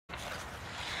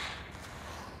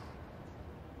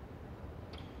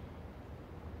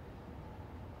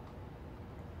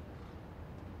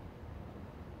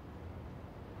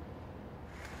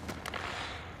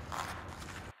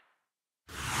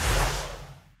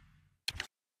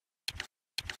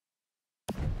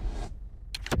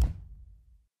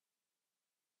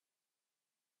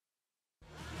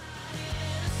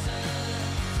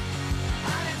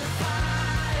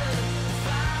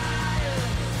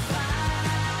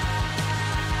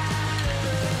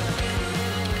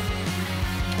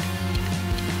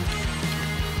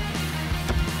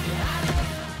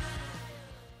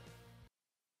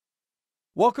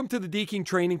Welcome to the deking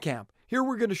training camp. Here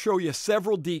we're going to show you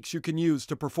several dekes you can use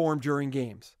to perform during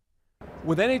games.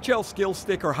 With NHL skill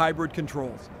stick or hybrid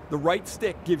controls, the right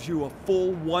stick gives you a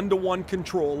full one-to-one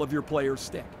control of your player's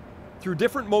stick. Through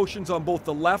different motions on both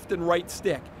the left and right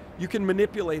stick, you can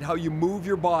manipulate how you move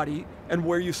your body and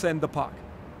where you send the puck.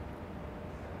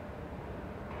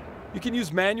 You can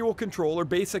use manual control or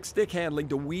basic stick handling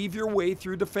to weave your way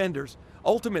through defenders,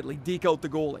 ultimately deke out the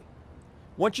goalie.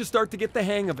 Once you start to get the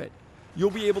hang of it,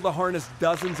 you'll be able to harness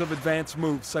dozens of advanced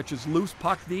moves such as loose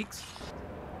puck dekes,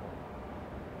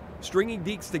 stringing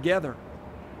dekes together,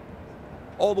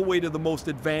 all the way to the most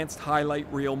advanced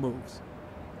highlight reel moves.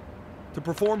 To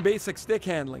perform basic stick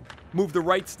handling, move the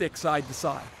right stick side to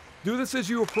side. Do this as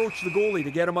you approach the goalie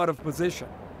to get him out of position.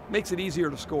 Makes it easier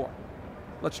to score.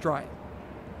 Let's try it.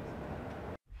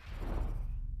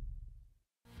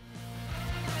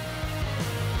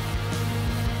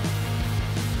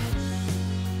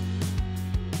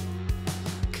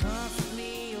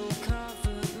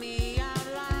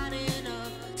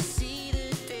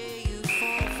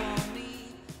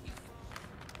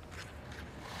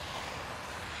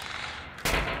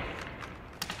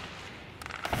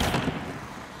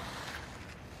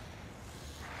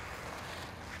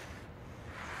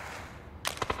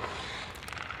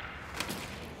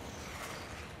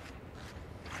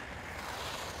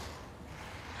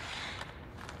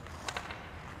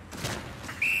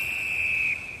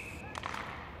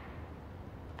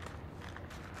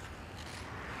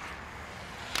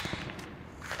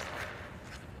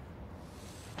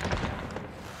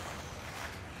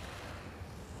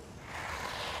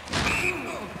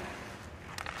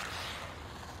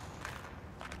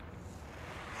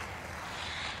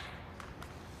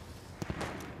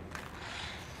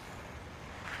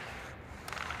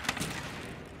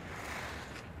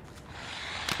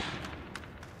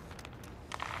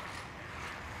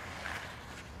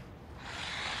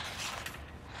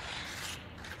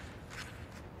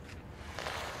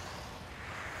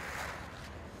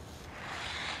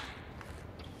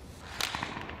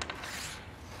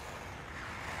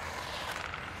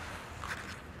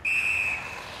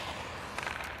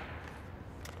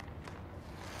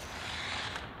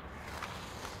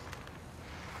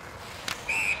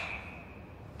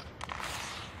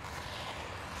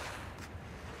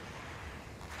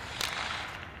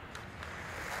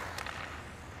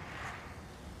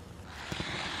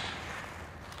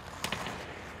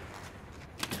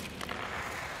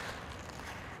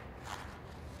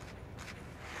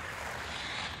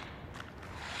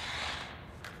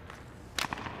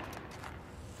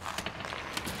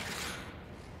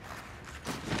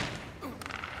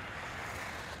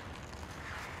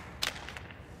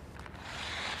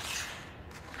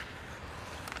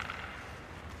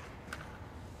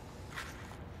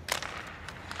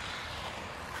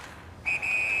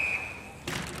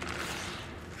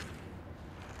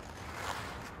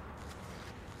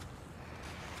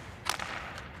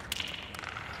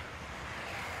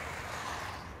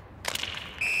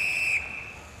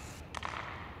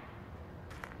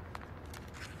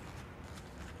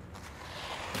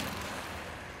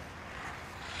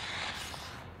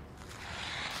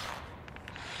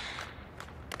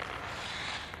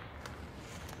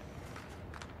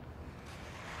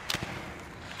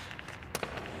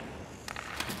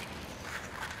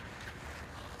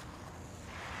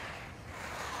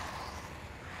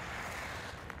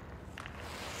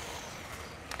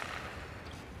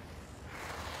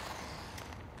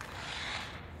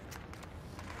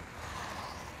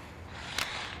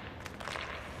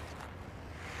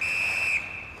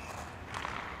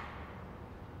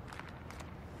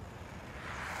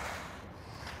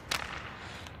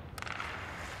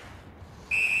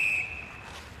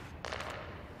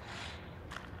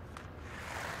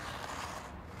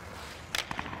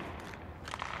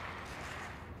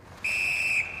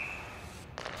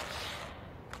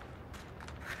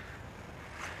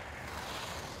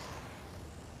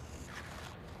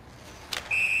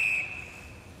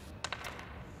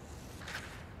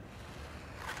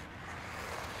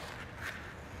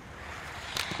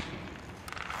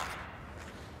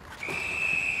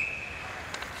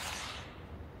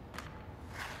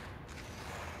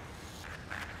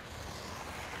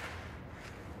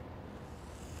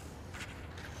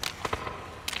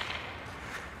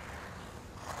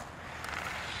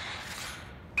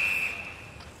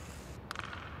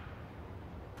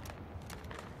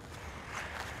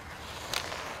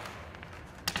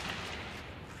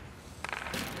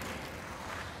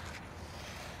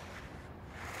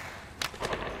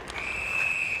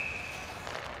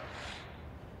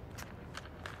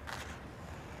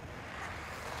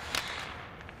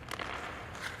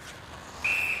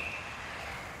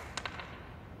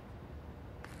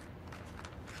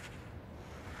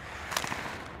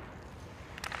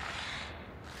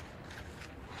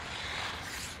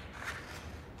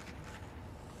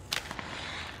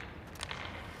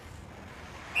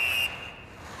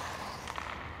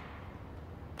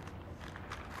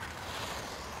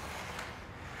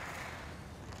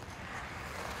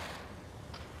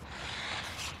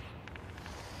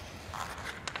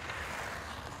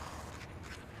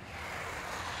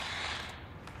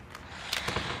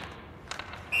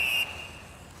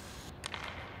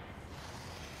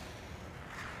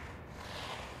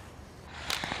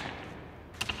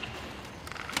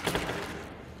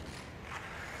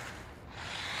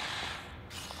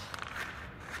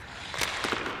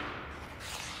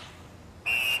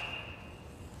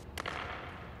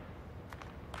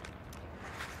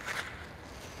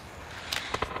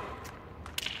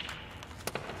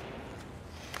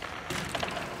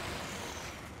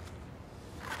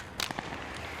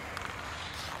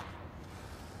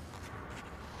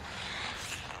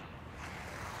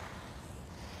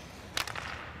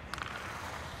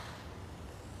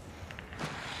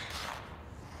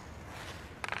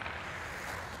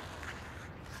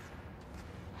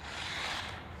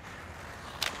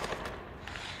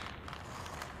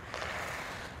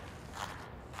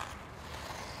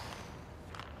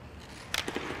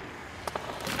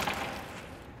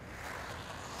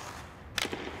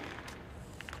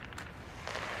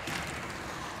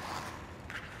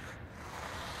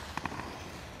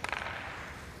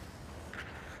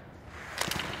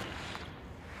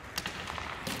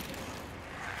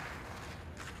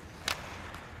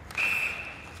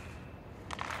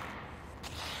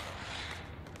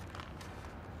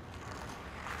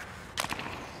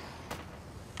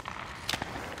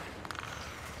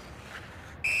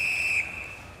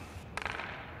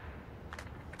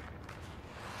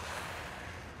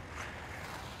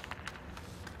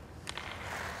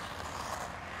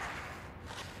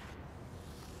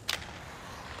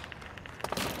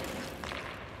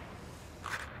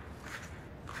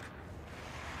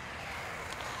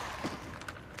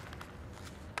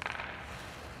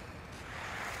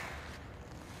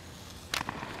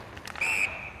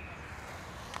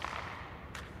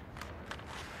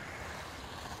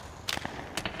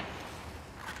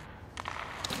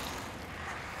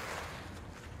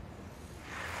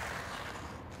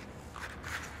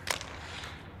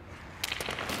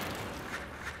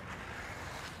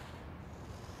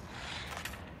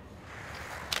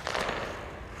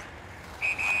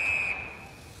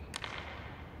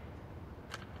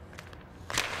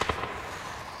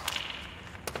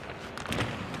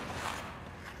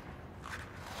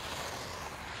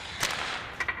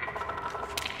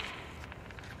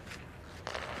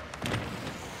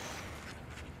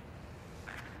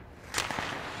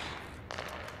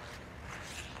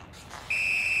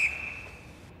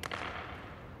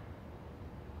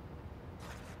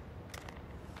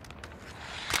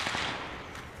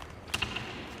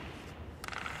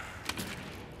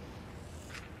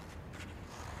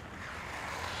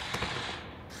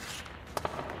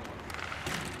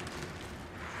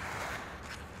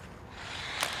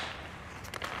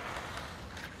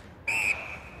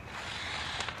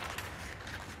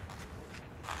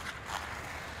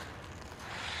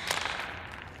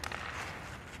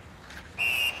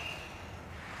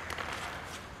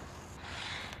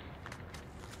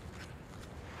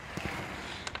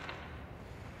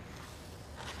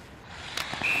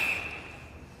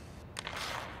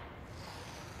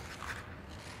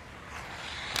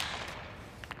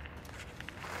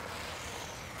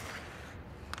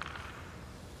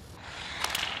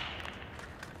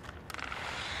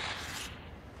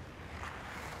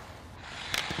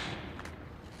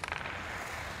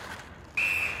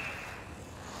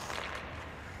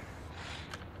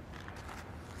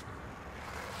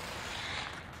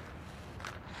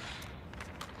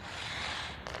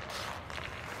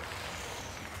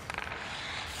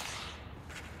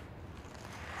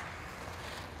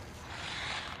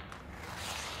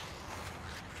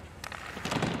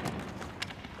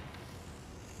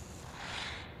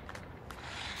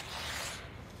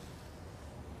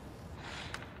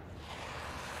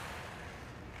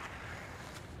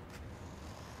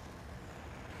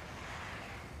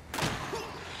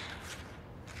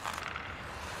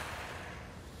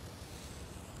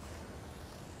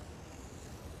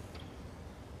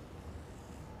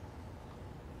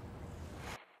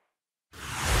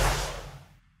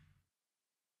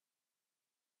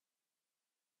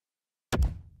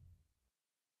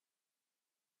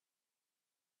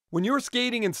 When you're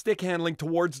skating and stick handling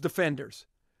towards defenders,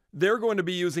 they're going to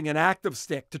be using an active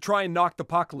stick to try and knock the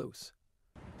puck loose.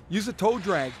 Use a toe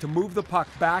drag to move the puck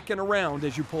back and around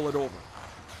as you pull it over.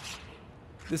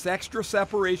 This extra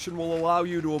separation will allow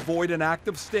you to avoid an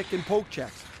active stick and poke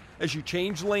checks as you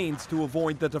change lanes to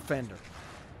avoid the defender.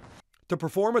 To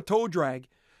perform a toe drag,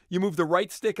 you move the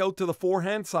right stick out to the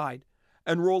forehand side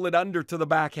and roll it under to the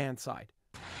backhand side.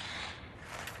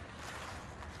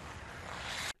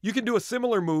 You can do a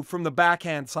similar move from the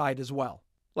backhand side as well.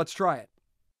 Let's try it.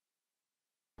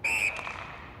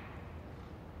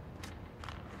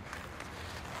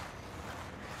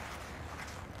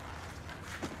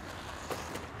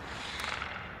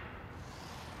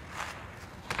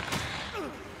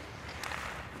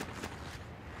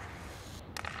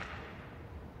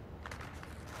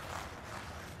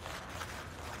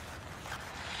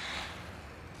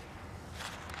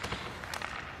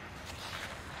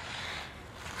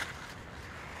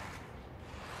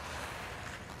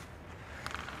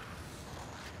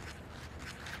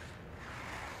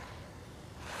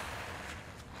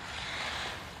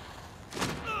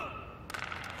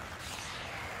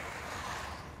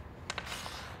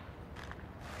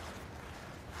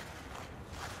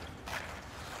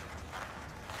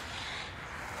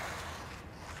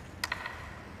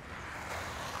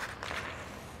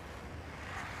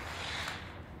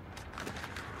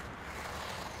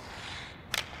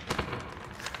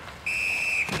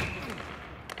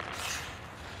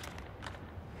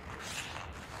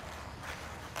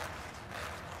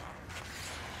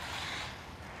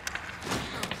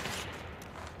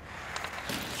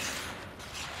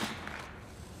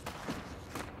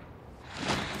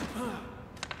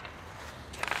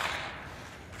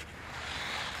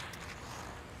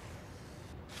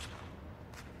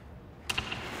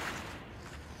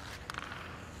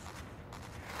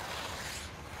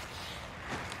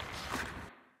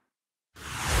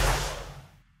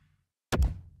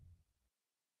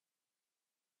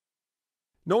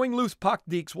 Knowing loose puck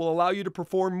dekes will allow you to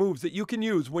perform moves that you can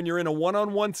use when you're in a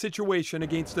one-on-one situation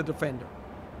against a defender.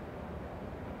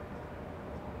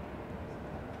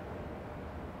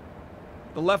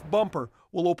 The left bumper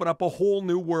will open up a whole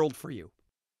new world for you.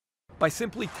 By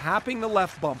simply tapping the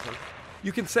left bumper,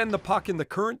 you can send the puck in the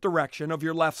current direction of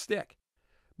your left stick.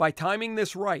 By timing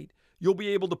this right, you'll be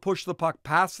able to push the puck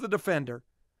past the defender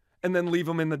and then leave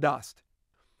him in the dust.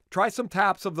 Try some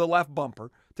taps of the left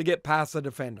bumper to get past the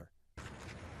defender.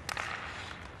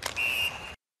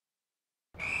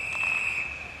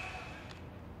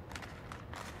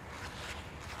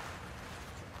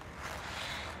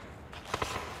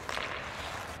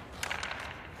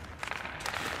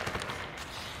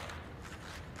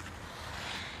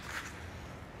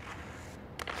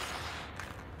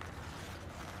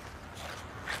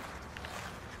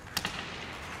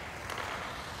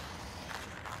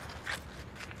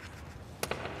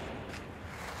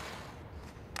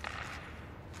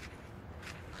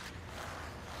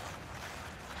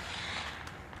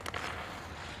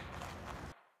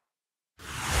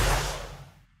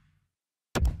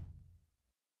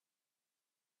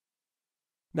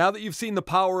 Now that you've seen the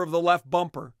power of the left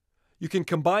bumper, you can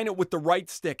combine it with the right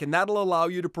stick, and that'll allow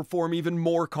you to perform even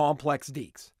more complex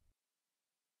dekes.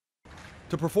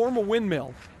 To perform a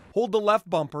windmill, hold the left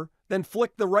bumper, then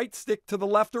flick the right stick to the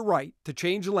left or right to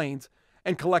change lanes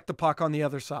and collect the puck on the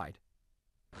other side.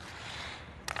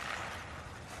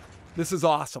 This is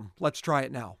awesome. Let's try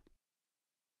it now.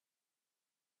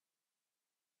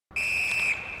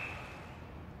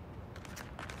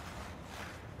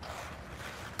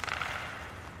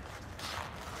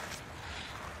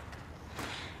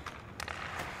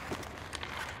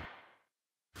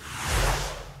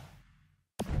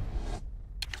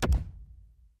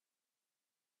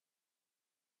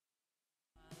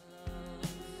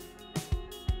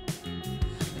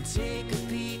 Take a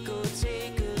peek, oh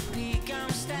take a peek, I'm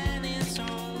standing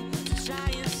tall to try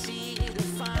and see the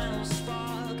final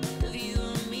spark of you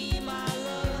and me, my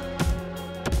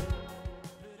love.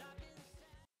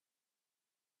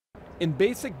 In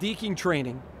basic deking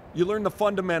training, you learn the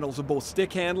fundamentals of both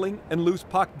stick handling and loose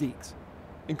puck dekes,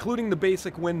 including the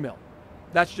basic windmill.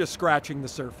 That's just scratching the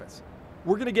surface.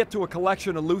 We're going to get to a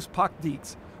collection of loose puck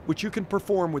dekes, which you can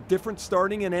perform with different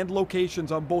starting and end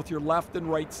locations on both your left and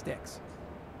right sticks.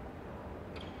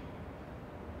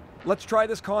 Let's try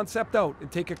this concept out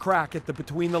and take a crack at the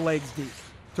between the legs deke.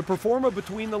 To perform a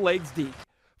between the legs deke,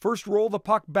 first roll the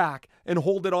puck back and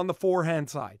hold it on the forehand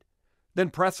side.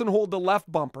 Then press and hold the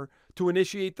left bumper to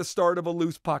initiate the start of a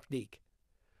loose puck deke.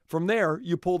 From there,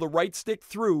 you pull the right stick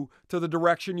through to the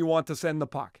direction you want to send the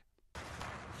puck.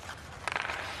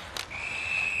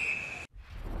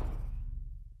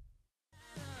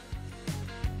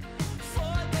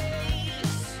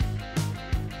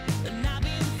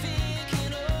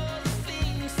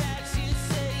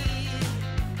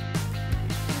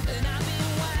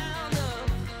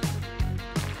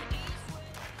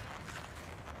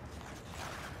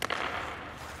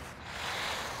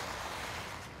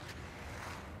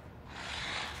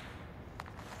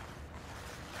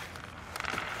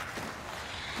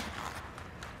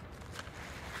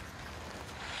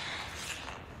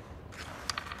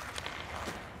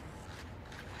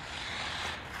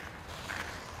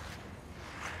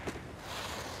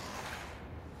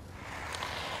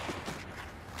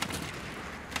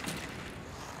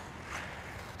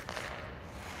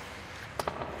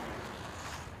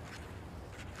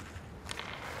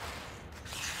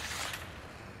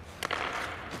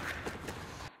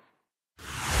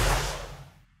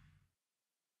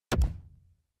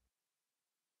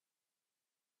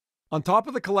 On top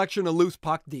of the collection of loose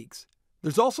puck deeks,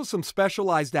 there's also some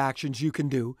specialized actions you can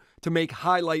do to make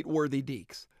highlight-worthy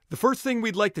deeks. The first thing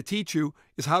we'd like to teach you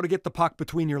is how to get the puck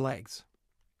between your legs.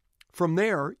 From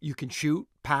there, you can shoot,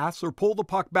 pass, or pull the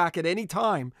puck back at any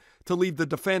time to leave the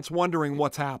defense wondering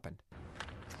what's happened.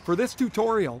 For this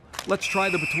tutorial, let's try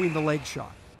the between the legs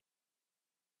shot.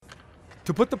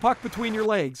 To put the puck between your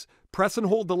legs, press and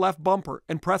hold the left bumper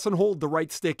and press and hold the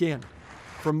right stick in.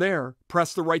 From there,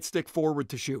 press the right stick forward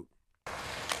to shoot.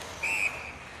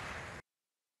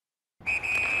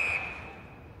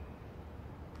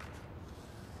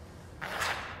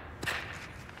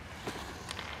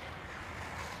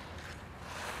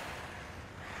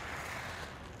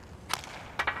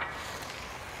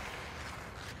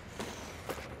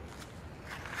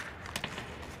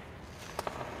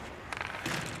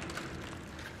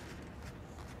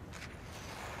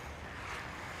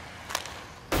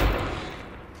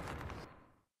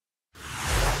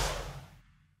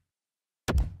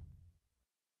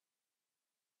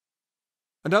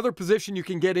 Another position you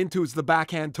can get into is the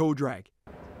backhand toe drag.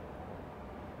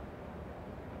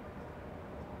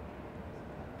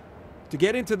 To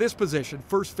get into this position,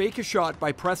 first fake a shot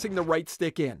by pressing the right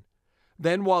stick in.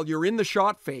 Then while you're in the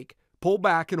shot fake, pull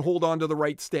back and hold on to the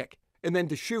right stick. And then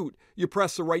to shoot, you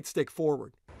press the right stick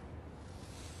forward.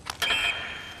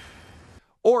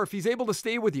 Or if he's able to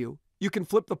stay with you, you can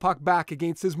flip the puck back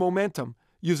against his momentum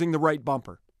using the right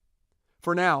bumper.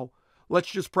 For now,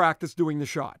 let's just practice doing the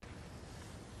shot.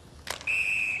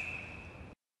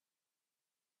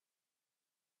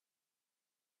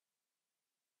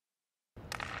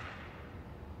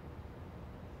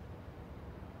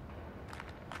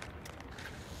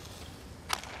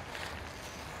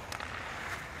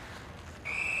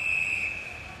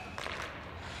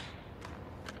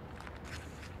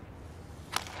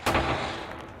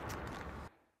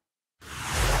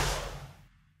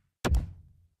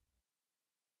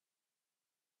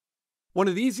 One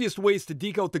of the easiest ways to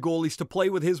deke out the goalie is to play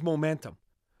with his momentum.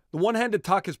 The one-handed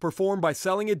tuck is performed by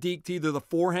selling a deke to either the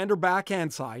forehand or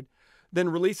backhand side, then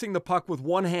releasing the puck with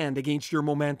one hand against your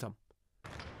momentum.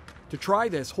 To try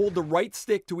this, hold the right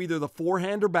stick to either the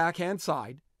forehand or backhand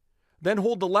side, then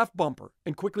hold the left bumper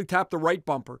and quickly tap the right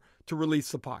bumper to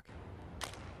release the puck.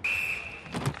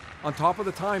 On top of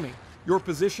the timing, your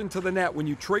position to the net when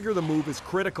you trigger the move is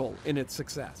critical in its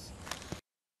success.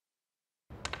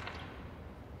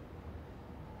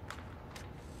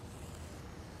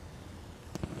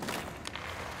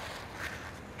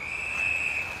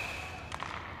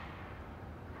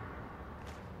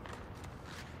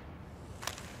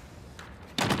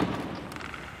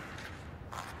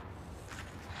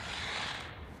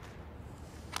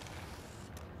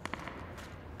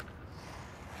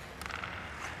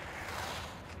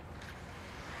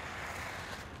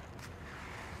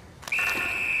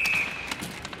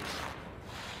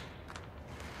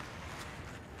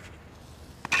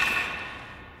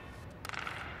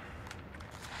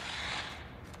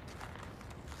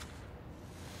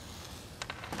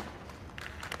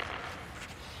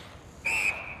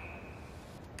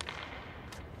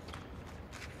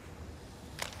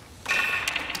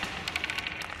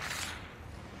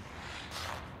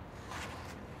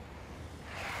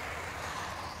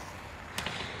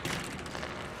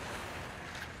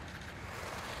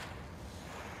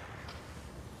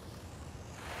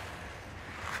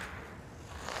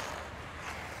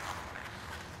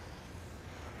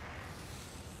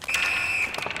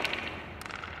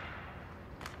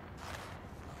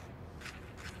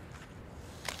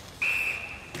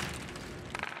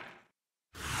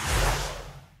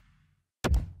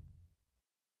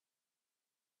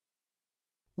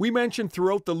 We mentioned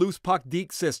throughout the loose puck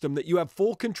deke system that you have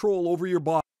full control over your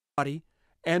body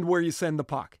and where you send the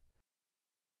puck.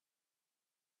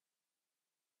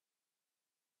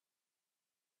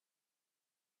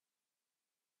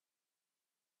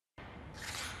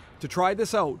 To try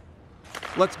this out,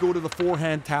 let's go to the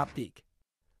forehand tap deke.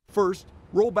 First,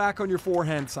 roll back on your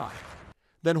forehand side.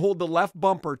 Then hold the left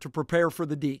bumper to prepare for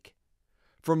the deke.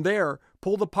 From there,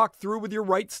 pull the puck through with your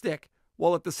right stick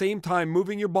while at the same time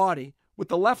moving your body with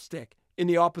the left stick in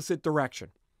the opposite direction.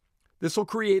 This will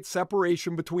create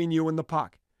separation between you and the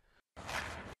puck.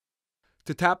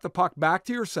 To tap the puck back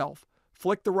to yourself,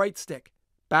 flick the right stick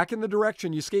back in the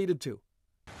direction you skated to.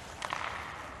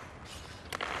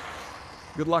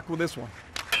 Good luck with this one.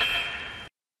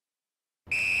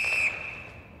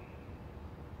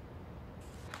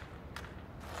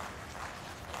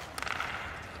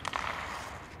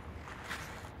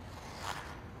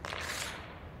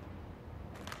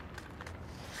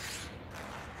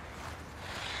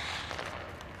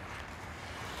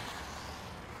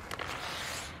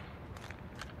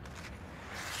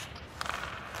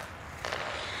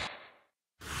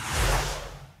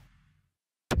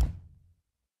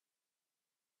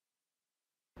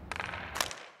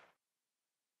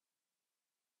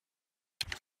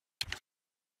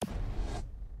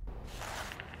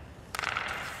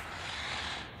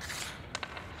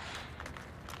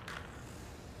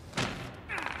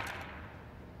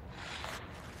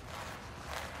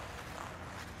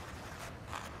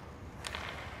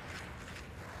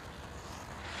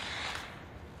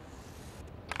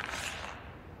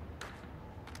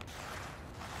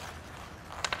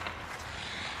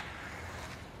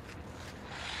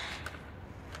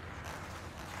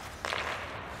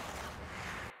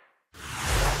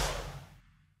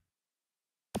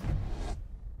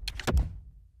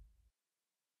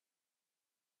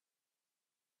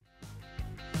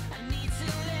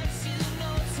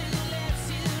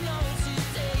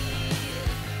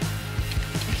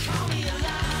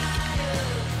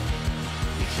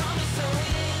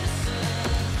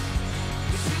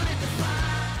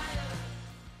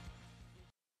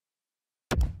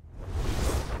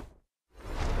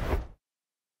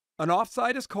 An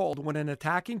offside is called when an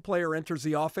attacking player enters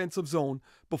the offensive zone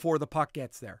before the puck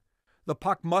gets there. The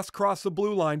puck must cross the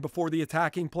blue line before the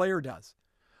attacking player does.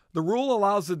 The rule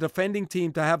allows the defending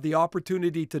team to have the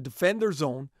opportunity to defend their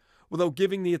zone without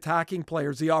giving the attacking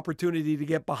players the opportunity to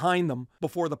get behind them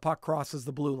before the puck crosses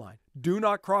the blue line. Do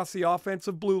not cross the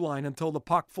offensive blue line until the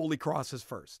puck fully crosses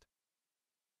first.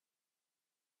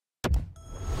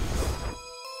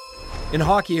 In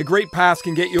hockey, a great pass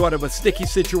can get you out of a sticky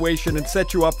situation and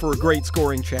set you up for a great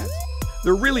scoring chance.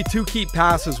 There are really two key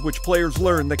passes which players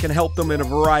learn that can help them in a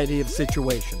variety of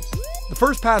situations. The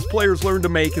first pass players learn to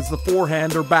make is the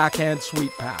forehand or backhand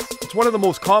sweep pass. It's one of the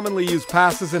most commonly used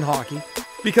passes in hockey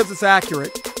because it's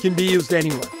accurate, can be used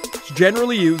anywhere. It's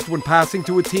generally used when passing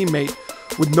to a teammate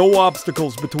with no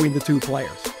obstacles between the two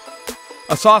players.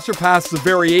 A saucer pass is a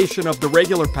variation of the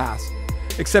regular pass,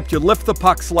 except you lift the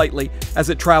puck slightly as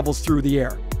it travels through the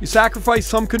air. You sacrifice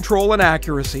some control and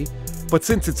accuracy, but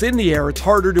since it's in the air, it's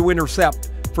harder to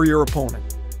intercept for your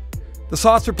opponent. The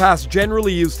saucer pass is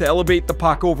generally used to elevate the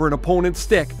puck over an opponent's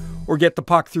stick or get the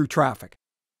puck through traffic.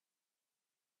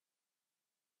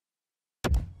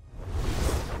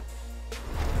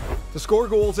 To score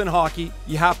goals in hockey,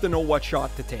 you have to know what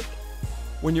shot to take.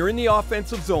 When you're in the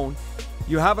offensive zone,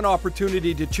 you have an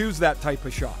opportunity to choose that type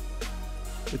of shot.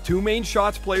 The two main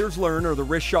shots players learn are the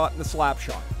wrist shot and the slap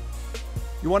shot.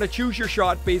 You want to choose your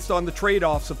shot based on the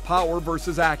trade-offs of power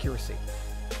versus accuracy.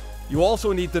 You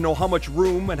also need to know how much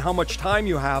room and how much time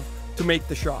you have to make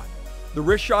the shot. The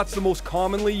wrist shot's the most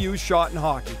commonly used shot in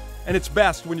hockey, and it's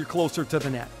best when you're closer to the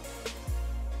net.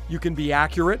 You can be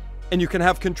accurate, and you can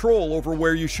have control over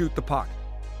where you shoot the puck.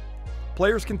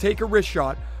 Players can take a wrist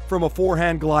shot from a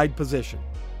forehand glide position.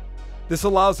 This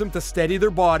allows them to steady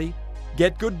their body,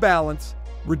 get good balance,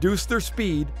 reduce their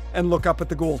speed, and look up at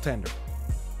the goaltender.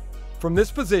 From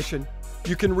this position,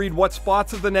 you can read what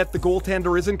spots of the net the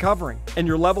goaltender isn't covering, and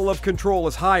your level of control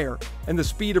is higher, and the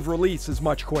speed of release is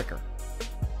much quicker.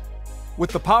 With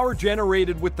the power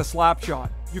generated with the slap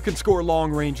shot, you can score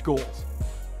long-range goals.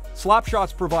 Slap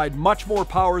shots provide much more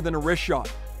power than a wrist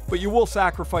shot, but you will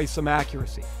sacrifice some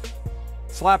accuracy.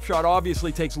 Slap shot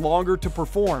obviously takes longer to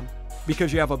perform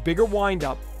because you have a bigger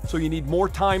windup, so you need more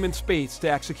time and space to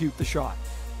execute the shot.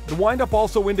 The windup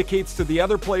also indicates to the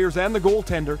other players and the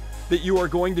goaltender that you are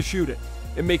going to shoot it.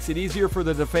 It makes it easier for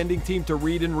the defending team to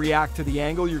read and react to the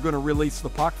angle you're going to release the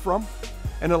puck from,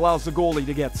 and allows the goalie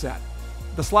to get set.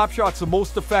 The slap shot's the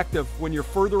most effective when you're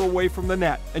further away from the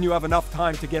net and you have enough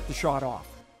time to get the shot off.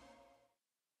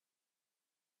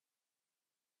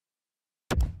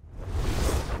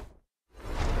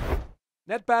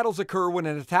 Net battles occur when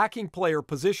an attacking player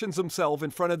positions himself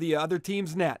in front of the other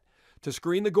team's net to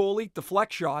screen the goalie,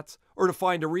 deflect shots, or to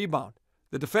find a rebound.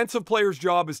 The defensive player's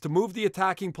job is to move the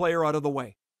attacking player out of the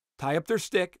way, tie up their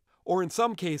stick, or in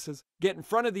some cases, get in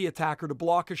front of the attacker to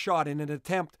block a shot in an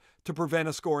attempt to prevent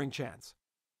a scoring chance.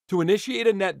 To initiate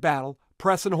a net battle,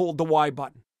 press and hold the Y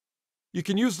button. You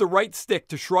can use the right stick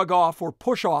to shrug off or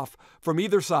push off from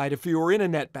either side if you are in a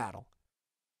net battle.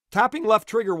 Tapping left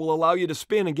trigger will allow you to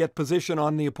spin and get position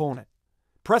on the opponent.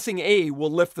 Pressing A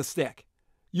will lift the stick.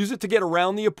 Use it to get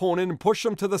around the opponent and push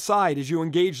them to the side as you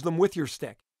engage them with your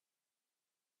stick.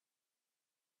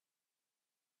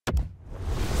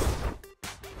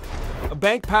 A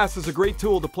bank pass is a great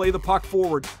tool to play the puck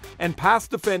forward and pass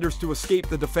defenders to escape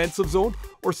the defensive zone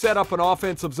or set up an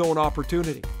offensive zone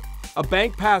opportunity. A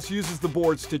bank pass uses the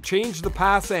boards to change the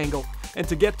pass angle and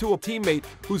to get to a teammate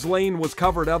whose lane was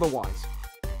covered otherwise.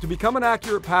 To become an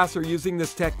accurate passer using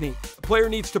this technique, a player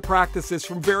needs to practice this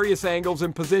from various angles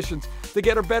and positions to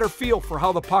get a better feel for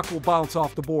how the puck will bounce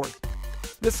off the board.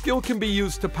 This skill can be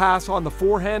used to pass on the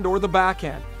forehand or the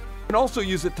backhand. You can also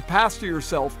use it to pass to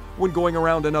yourself when going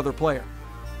around another player.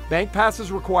 Bank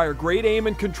passes require great aim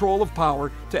and control of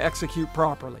power to execute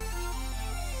properly.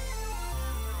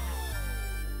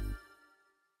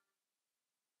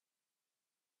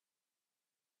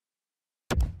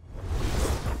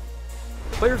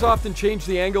 Players often change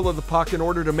the angle of the puck in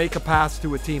order to make a pass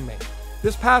to a teammate.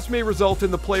 This pass may result in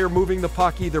the player moving the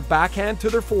puck either backhand to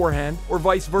their forehand or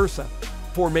vice versa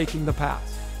before making the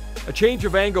pass. A change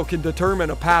of angle can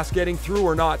determine a pass getting through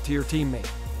or not to your teammate.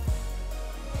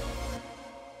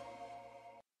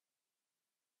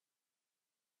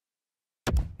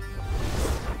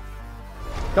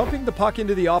 Dumping the puck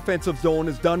into the offensive zone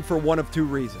is done for one of two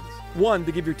reasons. One,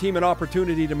 to give your team an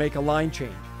opportunity to make a line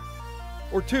change.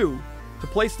 Or two, to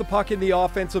place the puck in the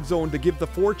offensive zone to give the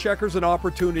forecheckers an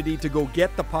opportunity to go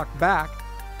get the puck back,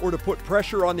 or to put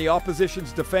pressure on the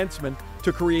opposition's defenseman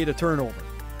to create a turnover.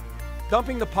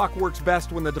 Dumping the puck works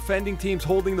best when the defending team's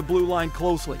holding the blue line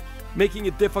closely, making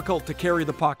it difficult to carry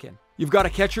the puck in. You've got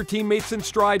to catch your teammates in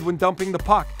stride when dumping the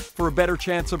puck for a better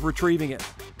chance of retrieving it.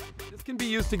 This can be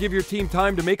used to give your team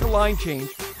time to make a line change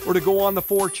or to go on the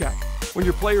forecheck when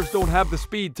your players don't have the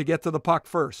speed to get to the puck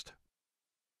first.